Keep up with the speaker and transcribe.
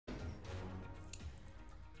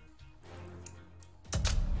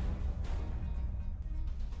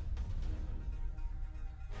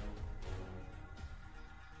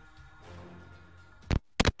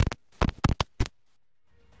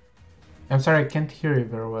I'm sorry, I can't hear you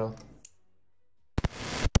very well.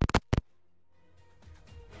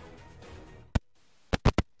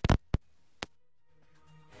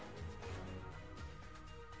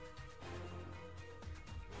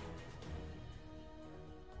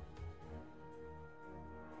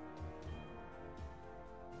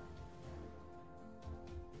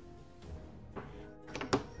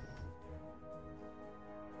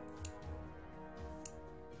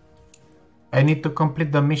 I need to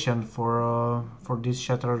complete the mission for this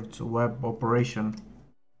shattered web operation.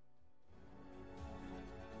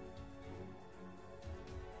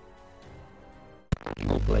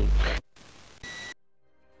 No play.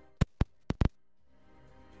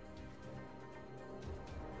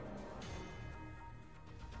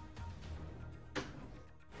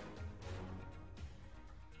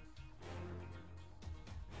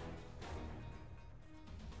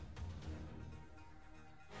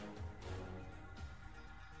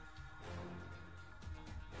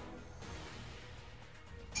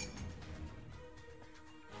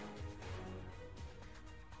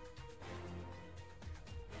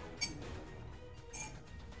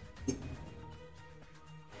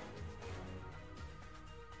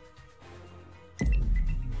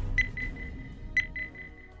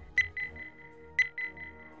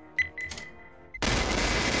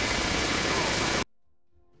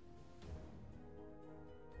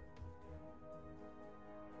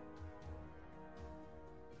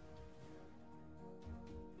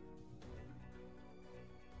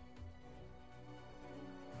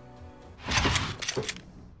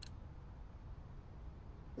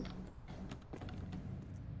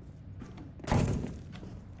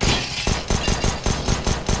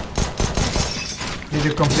 Did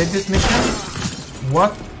you complete this mission?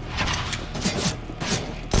 What?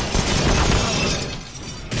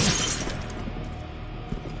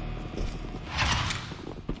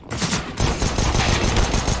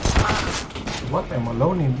 What? I'm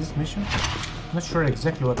alone in this mission? Not sure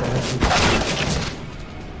exactly what I have to do.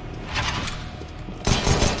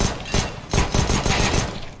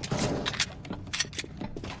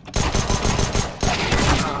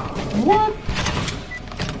 What?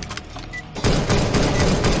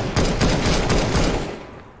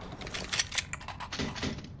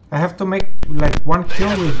 I have to make like one kill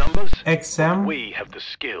with numbers, XM. we have the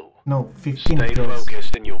skill. No, 15 Stay kills.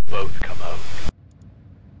 focused and you'll both come home.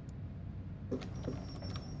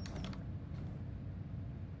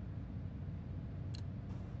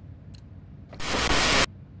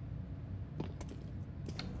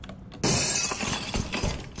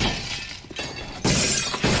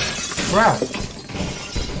 Crap.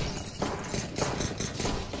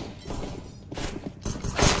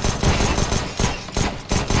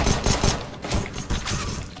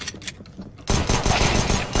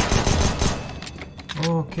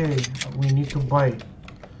 Okay, we need to buy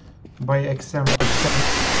XM.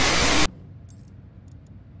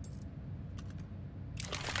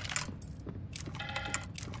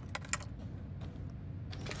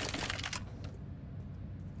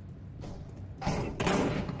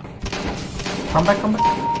 Come back, come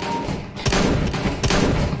back.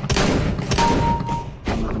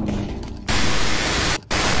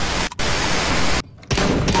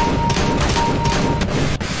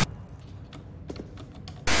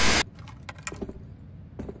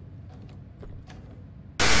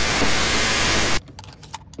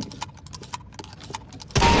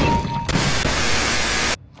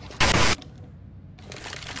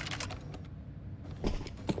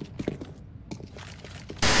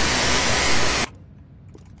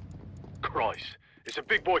 Christ, it's a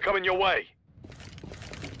big boy coming your way.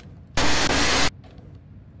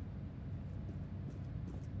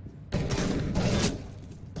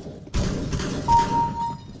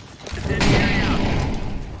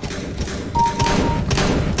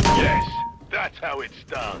 Yes, that's how it's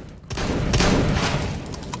done.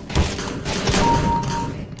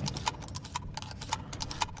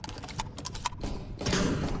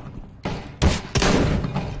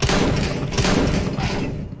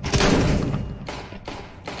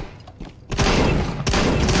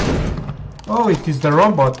 Oh, it is the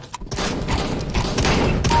robot.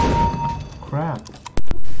 Crap.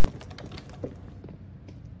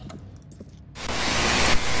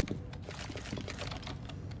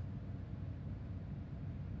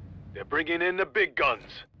 They're bringing in the big guns.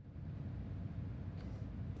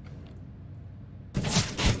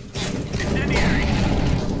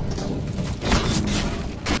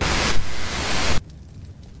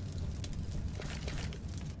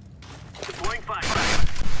 Deploying fire.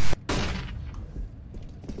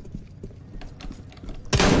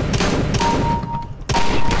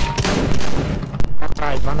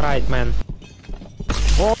 One right, right, man.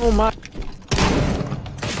 Oh my.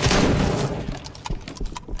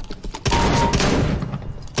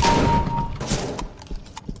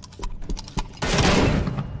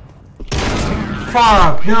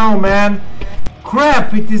 Fuck, no man.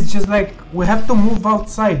 Crap, it is just like we have to move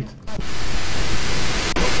outside.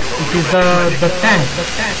 It is the tank.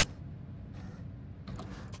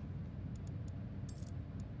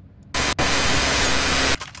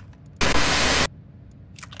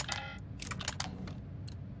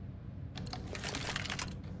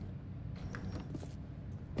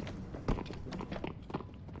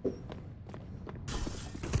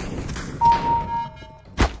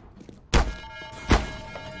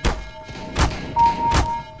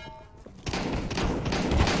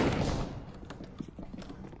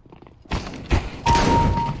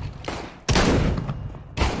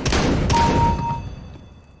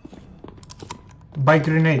 Buy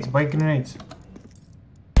grenades, buy grenades.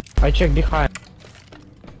 I check behind.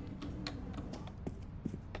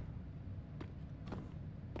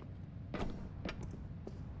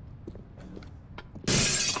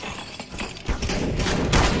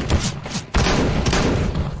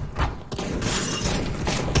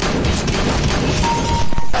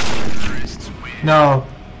 No.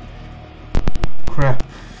 Crap.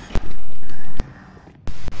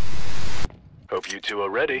 Hope you two are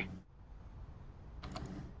ready.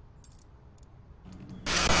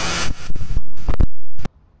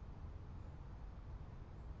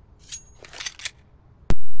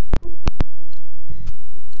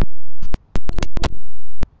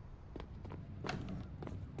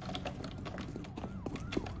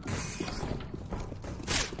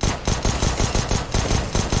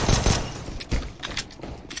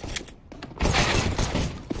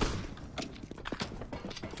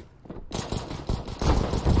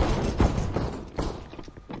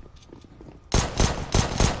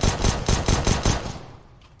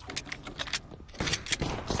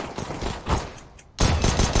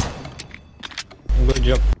 Good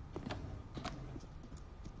job.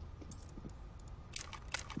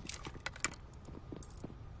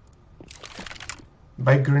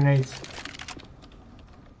 Buy grenades.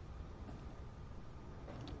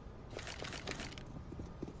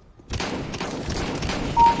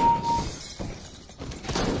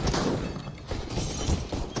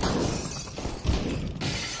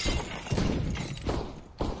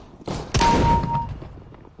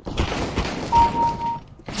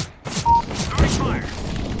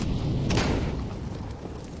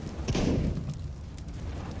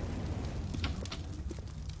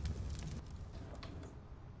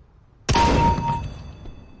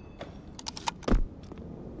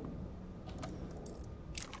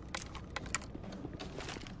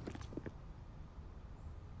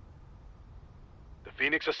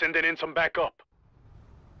 Phoenix are sending in some backup.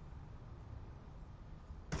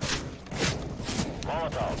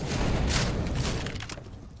 Molotov.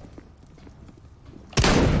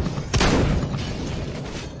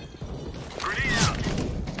 Grenade out.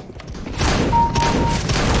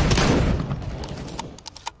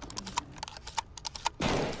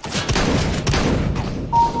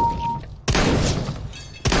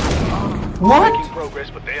 What? Making progress,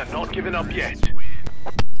 but they are not giving up yet.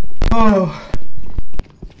 Oh.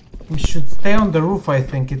 We should stay on the roof, I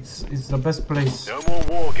think. It's the best place. No more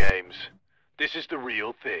war games. This is the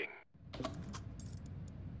real thing.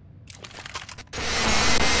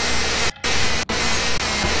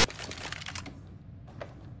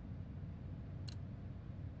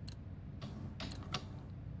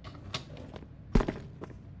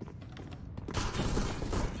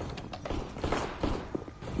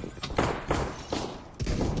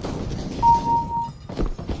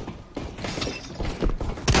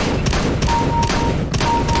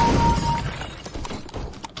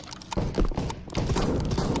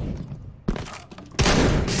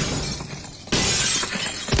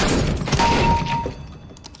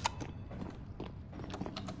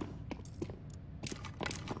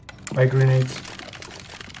 Buy grenades.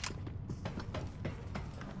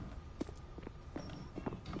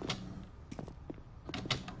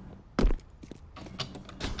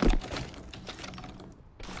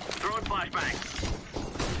 Throwing flashbang.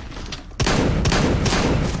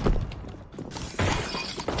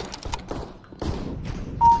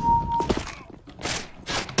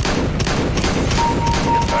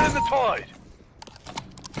 Turning the tide.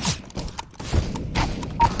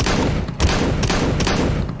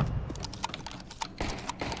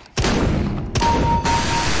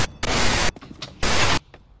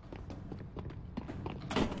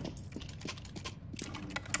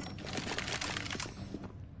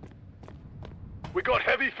 We got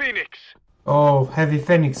heavy Phoenix. Oh, heavy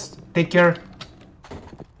Phoenix. Take care.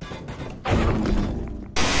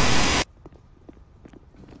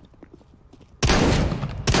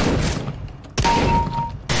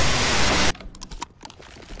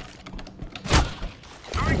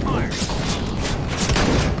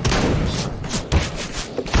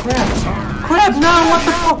 Crap, no, what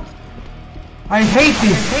the fuck? I hate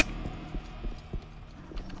this.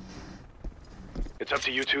 It's up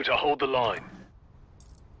to you two to hold the line.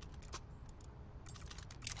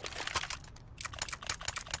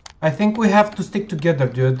 I think we have to stick together,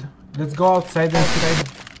 dude. Let's go outside and try.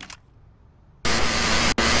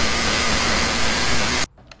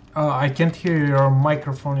 I can't hear your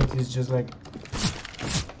microphone, it is just like...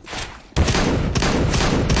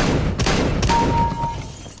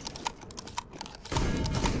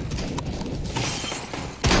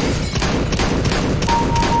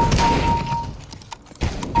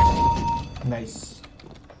 Nice.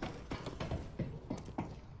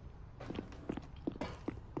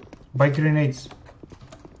 Buy grenades.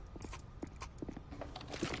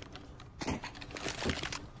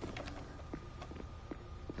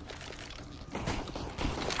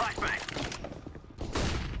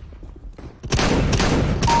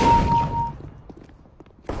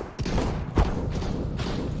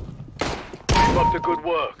 Keep up the good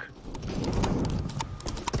work.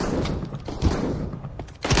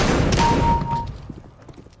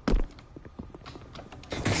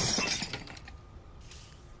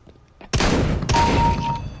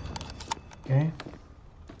 Okay.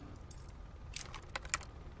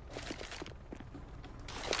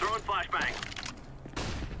 Throwing flashbang.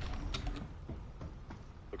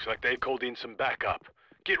 Looks like they've called in some backup.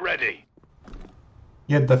 Get ready.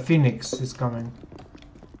 Yeah, the Phoenix is coming.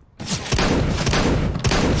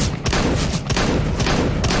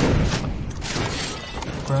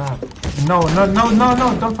 Crap. No,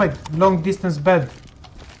 don't fight. Long distance bad.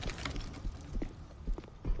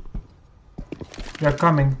 They're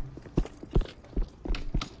coming.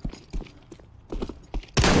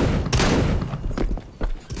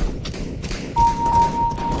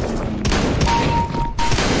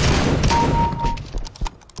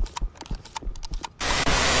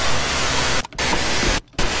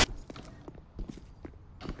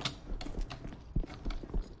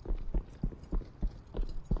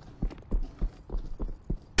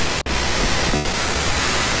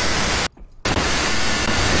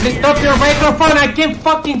 Please stop your microphone, I can't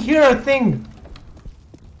fucking hear a thing!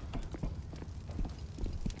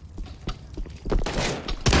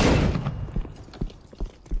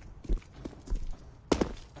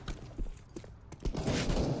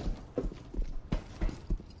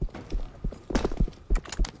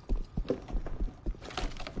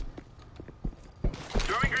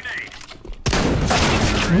 Throwing grenade.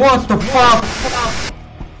 What the fuck?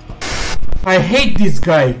 I hate this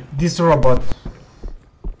guy, this robot.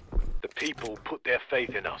 The people put their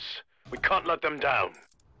faith in us. We can't let them down.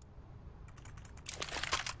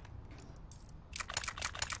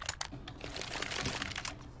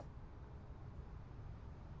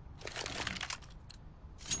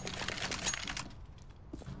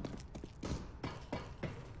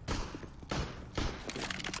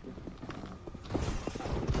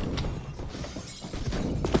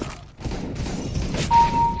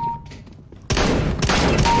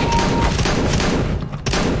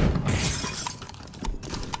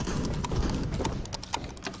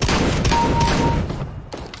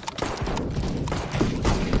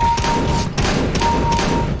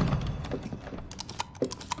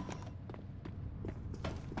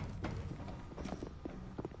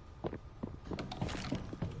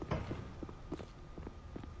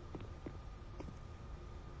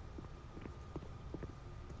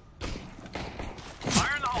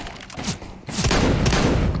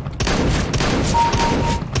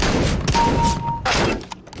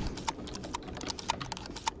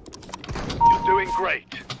 Doing great.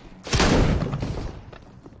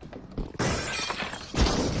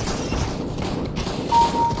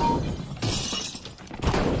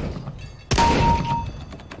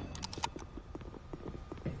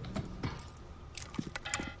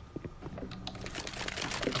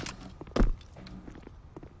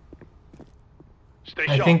 Stay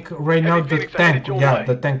I sharp. think right now Heavy the Phoenix tank, ahead your yeah, way.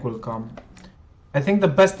 the tank will come. I think the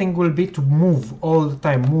best thing will be to move all the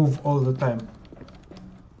time, move all the time.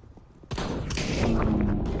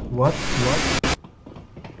 What? What?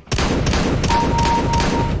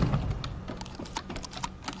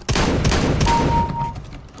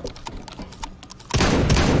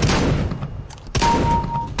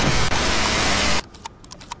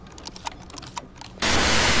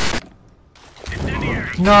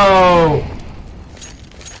 Incendiary. No!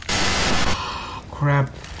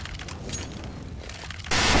 crap.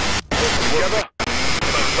 Together,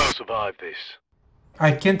 we'll survive this.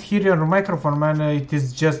 I can't hear you on the microphone, man. It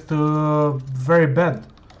is just very bad.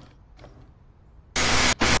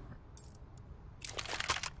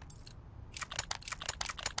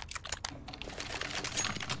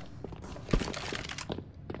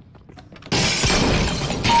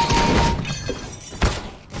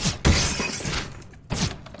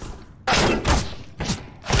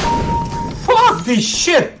 Fuck this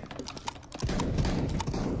shit!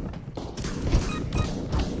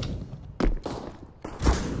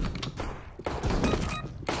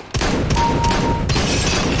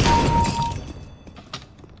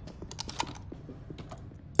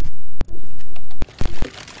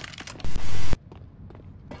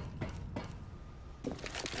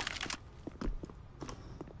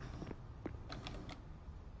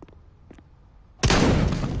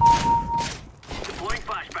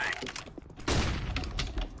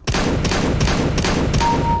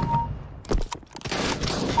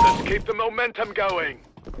 Let's keep the momentum going.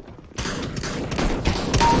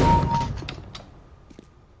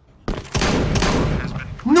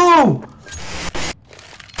 No!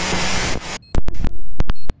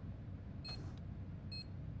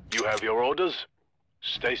 You have your orders.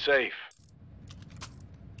 Stay safe.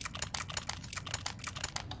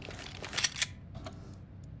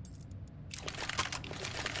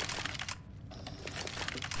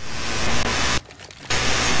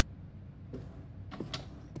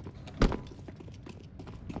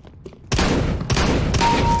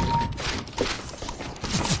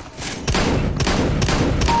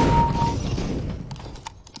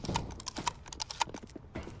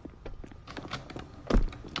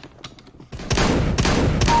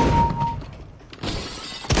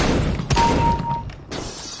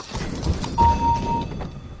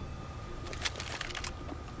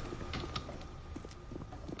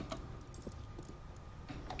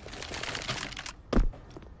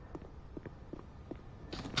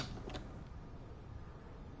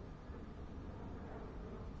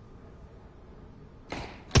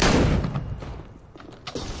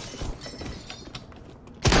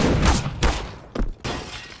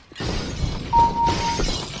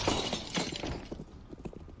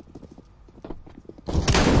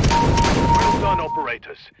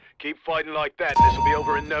 Operators, keep fighting like that. This will be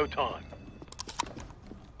over in no time.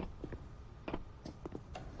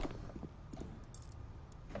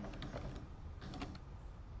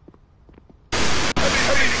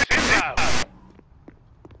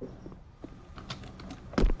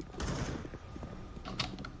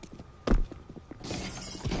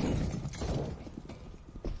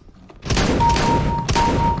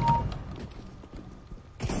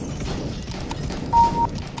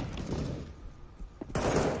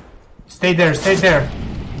 Stay there, stay there.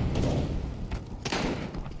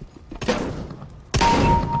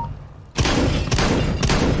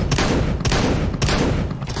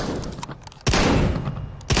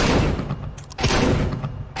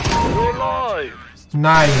 You're alive.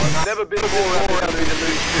 Nice. Never been more happy to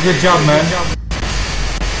lose. Good job, man.